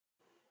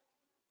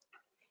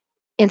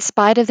In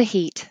spite of the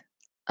heat,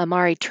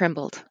 Amari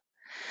trembled.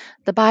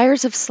 The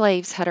buyers of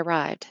slaves had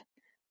arrived.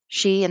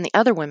 She and the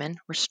other women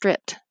were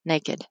stripped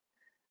naked.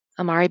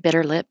 Amari bit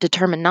her lip,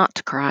 determined not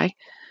to cry,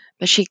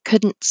 but she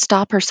couldn't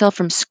stop herself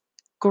from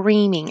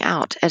screaming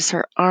out as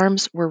her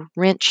arms were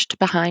wrenched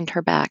behind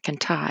her back and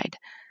tied.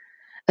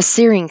 A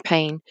searing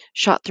pain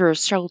shot through her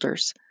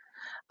shoulders.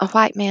 A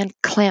white man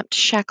clamped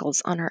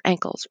shackles on her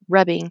ankles,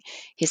 rubbing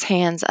his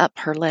hands up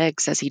her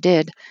legs as he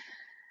did.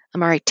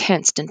 Amari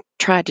tensed and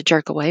tried to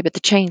jerk away, but the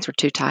chains were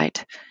too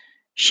tight.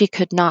 She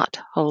could not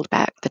hold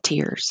back the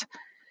tears.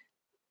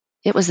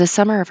 It was the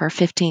summer of her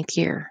 15th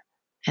year,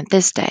 and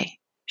this day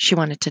she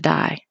wanted to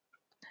die.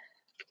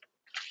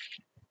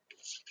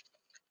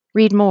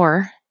 Read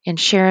more in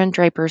Sharon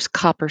Draper's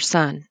Copper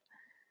Sun.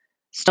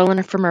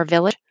 Stolen from her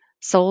village,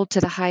 sold to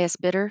the highest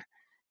bidder,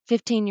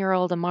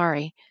 15-year-old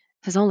Amari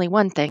has only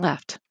one thing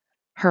left: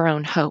 her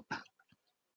own hope.